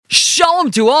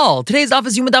Shalom to all! Today's daf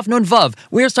is Yoma daf Nun Vav.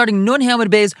 We are starting Nun Hamad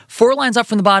Beis, 4 lines up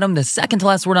from the bottom, the second to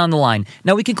last word on the line.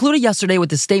 Now, we concluded yesterday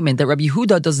with the statement that Rabbi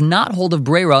Yehuda does not hold of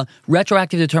Breira,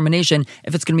 retroactive determination,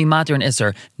 if it's going to be Mater and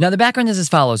Isser. Now, the background is as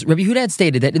follows. Rabbi Yehuda had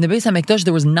stated that in the Beis HaMikdash,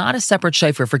 there was not a separate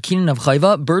shayfer for Kinan of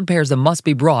Chayva, bird pairs that must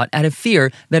be brought, out of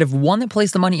fear that if one that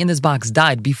placed the money in this box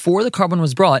died before the carbon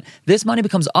was brought, this money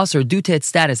becomes Usser due to its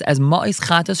status as Ma'is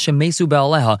Chatas Shemesu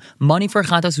Be'aleha, money for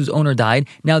Chatas whose owner died.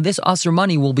 Now, this Usser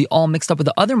money will be all mixed up with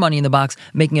the other money in the box,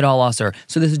 making it all Usser.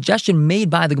 So the suggestion made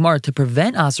by the Gemara to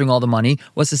prevent Ussering all the money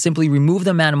was to simply remove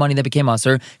the amount of money that became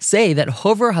Usser, say that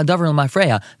Hover Hadavar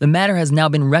L'Mafreya, the matter has now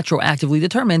been retroactively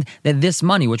determined that this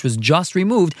money, which was just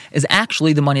removed, is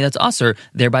actually the money that's Usser,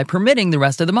 thereby permitting the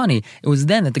rest of the money. It was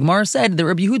then that the Gemara said that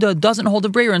Rabbi Yehuda doesn't hold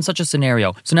of Breira in such a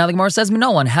scenario. So now the Gemara says,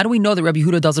 Minolan, how do we know that Rabbi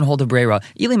Yehuda doesn't hold of Breira?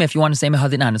 Ilim, if you want to say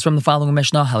Mehadinan, it's from the following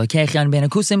Mishnah, Halakechan ben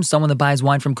Kusim, someone that buys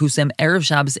wine from Kusim, Erev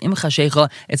Shabbos im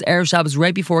Chashecha, it's Erev Shabbos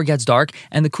right before it gets dark,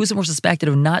 and the Kusim were suspected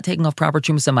of not taking off proper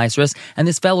Trumas and Maisris, and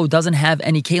this fellow doesn't have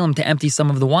any kalim to empty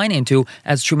some of the wine into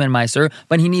as Truma and Meiser,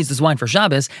 but he needs this wine for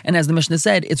Shabbos, and as the Mishnah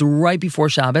said, it's right before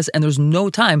Shabbos, and there's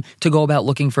no time to go about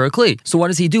looking for a Kli. So what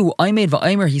does he do? Aymed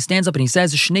va'aymer, he stands up and he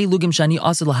says, Shnei lugim shani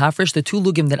asad lahafresh, the 2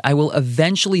 lugim that I will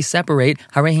eventually separate,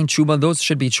 harehin truma, those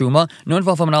should be truma, non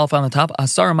valfam and alaf on the top,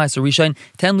 asar Meiser Rishon,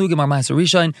 10 lugim are Meiser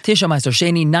Rishon, Tisha Meiser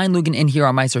Sheni, 9 lugim in here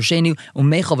are Meiser Sheni,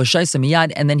 umechal v'shaisa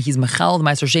miyad, and then he's mechal the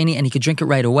Meiser Sheni, and he could drink it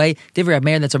right away. Divrei Rab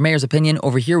Meir, that's our Meir's opinion.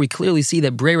 Over here, we clearly see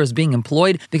that Breira is being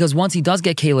employed, because once he does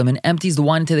get kalim and empties the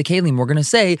wine into the kalim, we're going to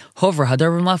say, Hover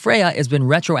Hadarim Lafreya has been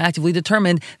retroactively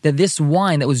determined that this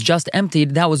wine that was just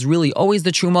emptied, that was really always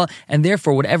the truma, and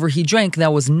therefore whatever he drank,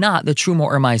 that was not the truma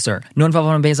or meiser. Non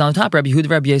Vavavan Beis on the top, Rabbi Yehuda,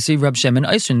 Rabbi Yosef, Rabbi Shimon,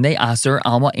 Eisrin, they aser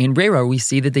alma ein Breira. We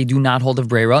see that they do not hold of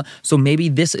Breira, so maybe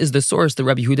this is the source that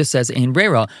Rabbi Yehuda says ein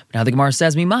Breira. But now the Gemara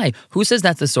says, Mimai, who says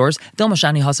that's the source? Del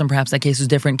Mashani Hasan, perhaps that case is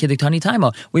different. Kidiktani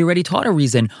Taima. We already taught a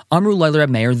reason. Amru Laila Rab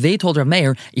Meir, they told Rab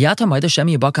Meir, Yata Maida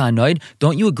Shemi Yabaka Anoid,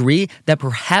 don't you agree that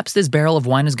perhaps this barrel of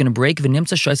wine is going to break?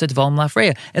 V'nimtza Shaisa Tevel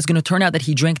L'Mafreya. It's going to turn out that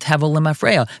he drank Tevel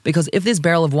L'Mafreya, because if this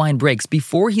barrel of wine breaks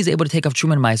before he's able to take off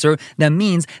Truma and Meiser, that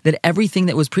means that everything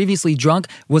that was previously drunk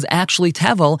was actually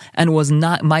Tevel and was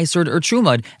not Meisered or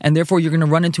Trumad, and therefore you're going to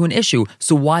run into an issue.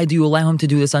 So why do you allow him to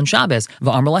do this on Shabbos?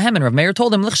 V'amr Lahem, and Rav Meir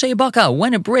told him, L'chshei Baka,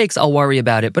 when it breaks, I'll worry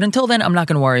about it, but until then, I'm not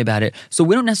going to worry about it. So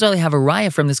we don't necessarily have a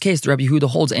raya from this case that Rabbi Yehuda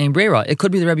holds Ein Breira. It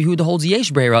could be that Rabbi Yehuda holds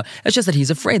Yesh Breira. It's just that he's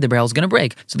afraid the barrel is going to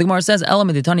break. So the Gemara says, Elam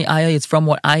Ditani Ayah, it's from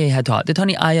what Ayah had taught.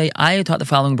 Ditani Ayah taught the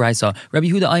following brisa. Rabbi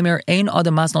Yehuda Aimer, Ein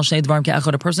Adam Masnal Shnei Dvarim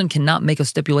Ke'echad, a person cannot make a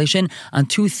stipulation on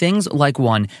 2 things like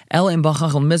one. El Im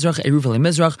Bachach Mizrach, Eruv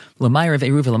Mizrach, L'mayrev,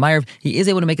 Eruv L'mayrev. He is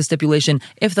able to make a stipulation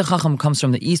if the Chacham comes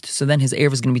from the east, so then his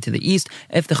Erev is going to be to the east.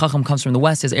 If the Chacham comes from the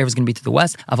west, his Erev is going to be to the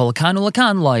west. Aval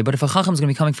Lakan Lai. But if a Chacham is going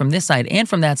to be coming from this side and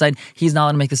from that side, he's not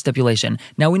allowed to make the stipulation.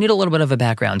 Now we need a little bit of a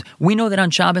background. We know that on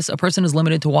Shabbos, a person is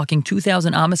limited to walking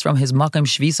 2,000 amas from his Makam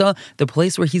Shvisa, the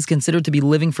place where he's considered to be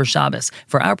living for Shabbos.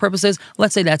 For our purposes,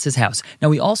 let's say that's his house. Now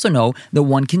we also know that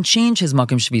one can change his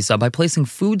Makam Shvisa by placing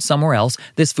food somewhere else.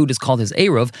 This food is called his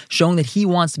Eruv, showing that he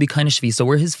wants to be kind of Shvisa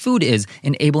where his food is,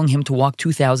 enabling him to walk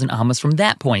 2,000 amas from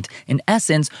that point. In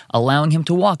essence, allowing him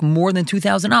to walk more than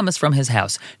 2,000 amas from his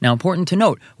house. Now important to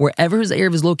note, wherever his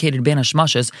Eruv is located, Ben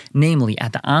Hashmashas, namely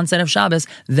at the onset of Shabbos,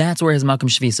 that's where his Makam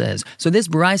Shvisa is. So this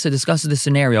Baraisa discusses the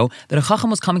scenario that a Chacham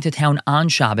was coming to town on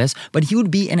Shabbos, but he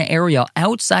would be in an area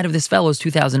outside of this fellow's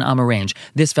 2,000 amma range.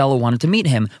 This fellow wanted to meet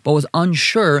him, but was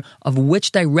unsure of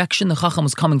which direction the Chacham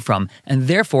was coming from, and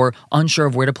therefore unsure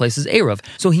of where to place his Eruv.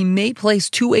 So he may place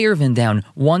 2 Eruvin down,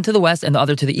 one to the west and the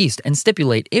other to the east, and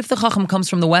stipulate, if the Chacham comes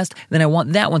from the west, then I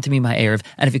want that one to be my Eruv,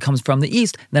 and if he comes from the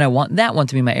east, then I want that one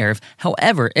to be my Eruv.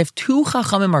 However, if 2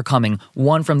 Chachamim are coming,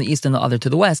 one from the east and the other to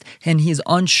the west, and he's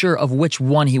unsure of which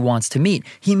one he wants to meet,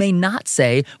 he may not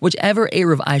say, whichever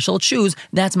Eruv I shall choose,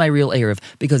 that's my real Eruv,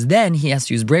 because then he has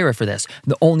to use Breira for this.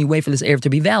 The only way for this Eruv to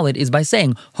be valid is by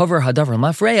saying, Hover Hadavar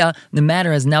Mafreya, the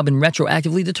matter has now been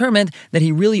retroactively determined that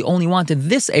he really only wanted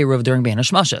this Eruv during Ben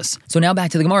Hashmashas. So now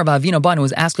back to the Gemara, Avina Banu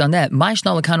was asked on that,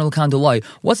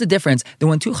 what's the difference that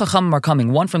when 2 Chachamim are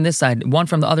coming, one from this side, one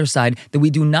from the other side, that we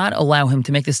do not allow him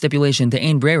to make the stipulation to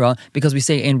Ein Breira, because we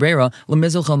say Ein Breira,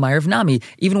 L'mizrach L'mayrev Nami,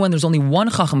 even when there's only one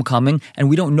Chacham coming, and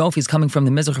we don't know if he's coming from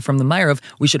the Mizrach or from the Mayrev,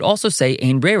 we should also say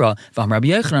Ein Breira. Rabbi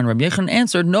Yochanan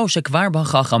answered, no, Shekvar Ba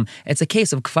Chacham. It's a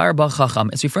case of Kvar Ba Chacham.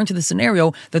 It's referring to the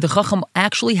scenario that the Chacham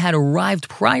actually had arrived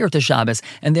prior to Shabbos,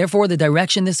 and therefore the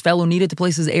direction this fellow needed to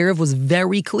place his Erev was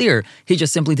very clear. He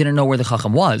just simply didn't know where the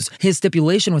Chacham was. His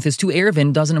stipulation with his 2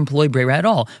 Erevin doesn't employ Breira at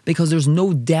all, because there's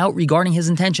no doubt regarding his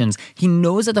intentions. He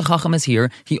knows that the Chacham is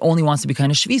here, he only wants to be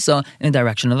kind of Shvisa in the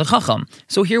direction of the Chacham.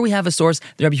 So here we have a source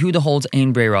source, the Rabbi Yehuda holds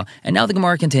Ein Breira. And now the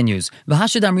Gemara continues.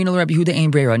 V'hashad amrina Rabbi Yehuda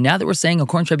Ein Breira. Now that we're saying,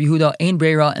 according to Rabbi Yehuda, Ein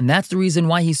Breira, and that's the reason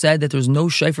why he said that there's no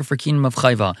shayfer for kinam of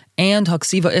chayva. And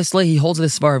Haksiva Isla, he holds the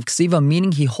svar of Ksiva,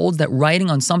 meaning he holds that writing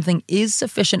on something is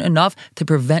sufficient enough to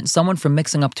prevent someone from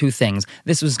mixing up two things.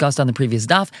 This was discussed on the previous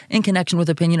daf in connection with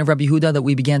the opinion of Rabbi Yehuda that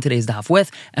we began today's daf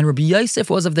with, and Rabbi Yosef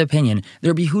was of the opinion that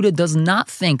Rabbi Yehuda does not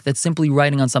think that simply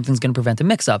writing on something is going to prevent a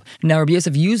mix-up. Now Rabbi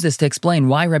Yosef used this to explain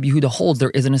why Rabbi Yehuda holds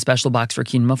there isn't a special box for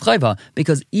kinam of chayva,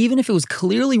 because even if it was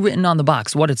clearly written on the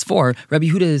box what it's for, Rabbi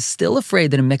Yehuda is still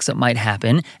afraid that a mix-up might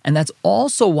happen, and that's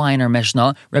also why in our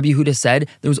Mishnah, Rabbi Yehuda said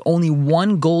there was only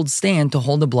one gold stand to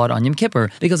hold the blood on Yom Kippur,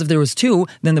 because if there was two,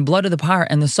 then the blood of the par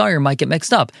and the sire might get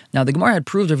mixed up. Now the Gemara had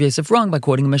proved Rabbi Yosef wrong by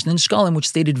quoting a Mishnah in Shkalim, which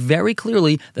stated very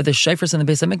clearly that the shayfers in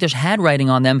the Beis HaMikdash had writing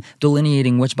on them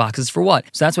delineating which boxes for what.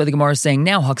 So that's why the Gemara is saying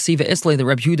now, Haksiva Islay, that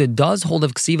Rabbi Yehuda does hold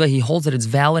of Ksiva, he holds that it's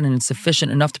valid and it's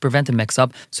sufficient enough to prevent a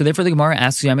mix-up. So therefore the Gemara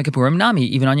asks Yom Kippurim Nami,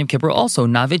 even on Yom Kippur also,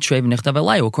 Navid Trev Nichtav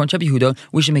Elayu. According to Rabbi Yehuda,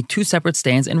 we should make two separate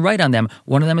stands and write on them.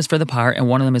 One of them is for the par and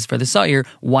one of them is for the sire.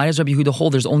 Why does Rabbi Yehuda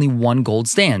hold there's only one gold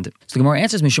stand? So the Gemara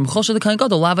answers, Mishum Chosha the Kohen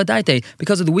Gadol Lava Daite,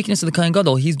 because of the weakness of the Kohen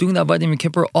Gadol, he's doing the Avodah Yom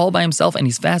Kippur all by himself and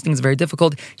he's fasting, it's very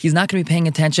difficult. He's not going to be paying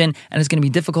attention and it's going to be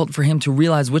difficult for him to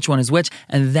realize which one is which,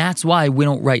 and that's why we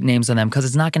don't write names on them, because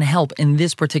it's not going to help in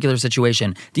this particular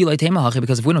situation.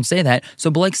 Because if we don't say that, so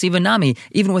B'lai Ksiva Nami,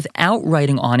 even without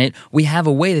writing on it, we have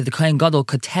a way that the Kohen Gadol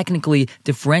could technically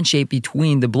differentiate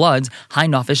between the bloods, Hai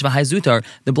Nafish v'Hai Zutar.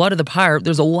 The blood of the par,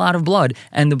 there's a lot of blood,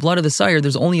 and the blood of the sire,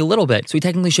 there's only a little bit. So we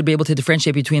technically should be able to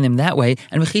differentiate between them that way.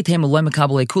 And if you're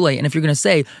going to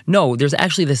say, no, there's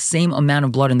actually the same amount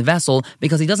of blood in the vessel,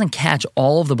 because he doesn't catch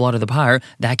all of the blood of the par,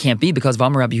 that can't be, because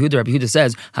Vamar Rabbi Yehuda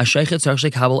says,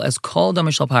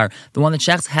 the one that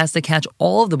shechs has to catch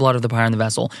all of the blood of the par in the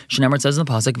vessel. Shneimar says in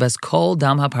the pasuk, Veskol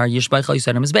dam hapar yishbach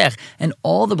yisad mizbech, and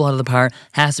all the blood of the par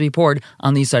has to be poured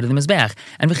on the side of the mizbech.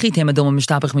 And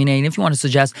if you want to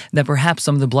suggest that perhaps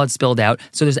some of the blood spilled out,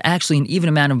 so there's actually an even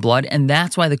amount of blood, and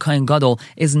that's why the Kohen Gadol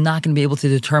is not going to be able to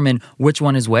determine which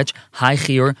one is which. Hai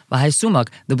chiyur v'hai sumak.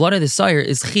 The blood of the sire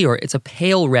is chiyur, it's a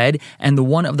pale red, and the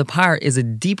one of the par is a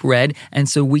deep red, and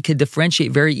so we could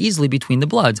differentiate very easily between the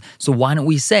bloods. So why don't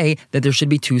we say that there should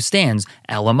be two stands?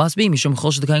 Ella must be mishum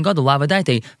chol shel Kohen Gadol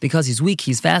lavadaite, because he's weak,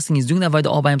 he's fasting, he's doing that avodah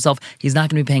all by himself, he's not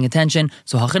going to be paying attention.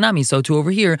 So hachanami, so too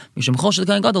over here, mishum chol shel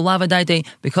Kohen Gadol lavadaite,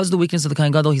 because of the weakness of the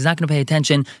Kohen Gadol, he's not going to pay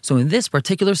attention. So in this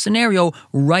particular scenario,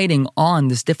 writing on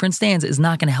this different stands is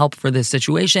not going to help for this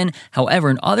situation. However,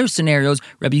 in other scenarios,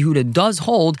 Rabbi Yehuda does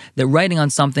hold that writing on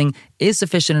something is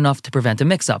sufficient enough to prevent a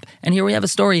mix-up. And here we have a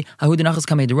story. There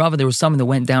was someone that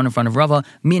went down in front of Rava,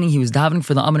 meaning he was davening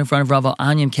for the Amen in front of Rava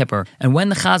on Yom Kippur. And when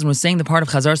the Chazan was saying the part of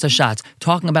Chazar Sashatz,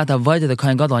 talking about the Avodah the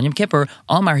Kohen Gadol on Yom Kippur,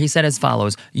 Amar, he said as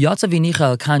follows, Yatzav Yinicha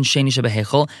El Kan Sheni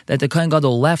Shebehechel, that the Kohen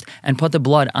Gadol left and put the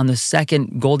blood on the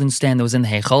second golden stand that was in the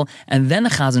Hechel. And then the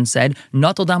Chazan said,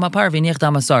 Natal Dam HaPar V'Nich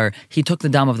Dam HaSar. He took the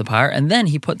dam of the par, and then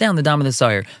he put down the dam of the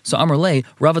sire. So Amar Lei,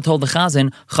 Rava told the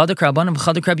Chazan, Chadak Rabbanan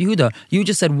V'Chadak Rab Yehuda. You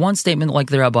just said one statement like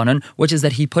the Rabbanan, which is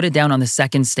that he put it down on the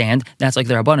second stand. That's like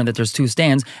the Rabbanan, that there's two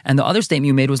stands. And the other statement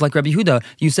you made was like Rabbi Yehuda.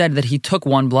 You said that he took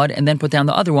one blood and then put down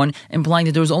the other one, implying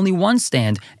that there was only one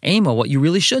stand. Ema, what you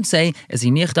really should say is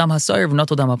he nich dam hasayr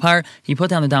v'natal dam hapar. He put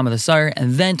down the dam of the sire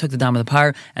and then took the dam of the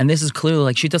par. And this is clearly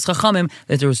like Shitas Chachamim,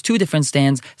 that there was two different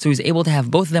stands, so he was able to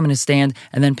have both of them in his stand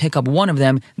and then pick up one of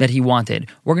them that he wanted.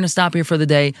 We're going to stop here for the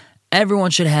day.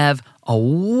 Everyone should have a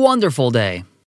wonderful day.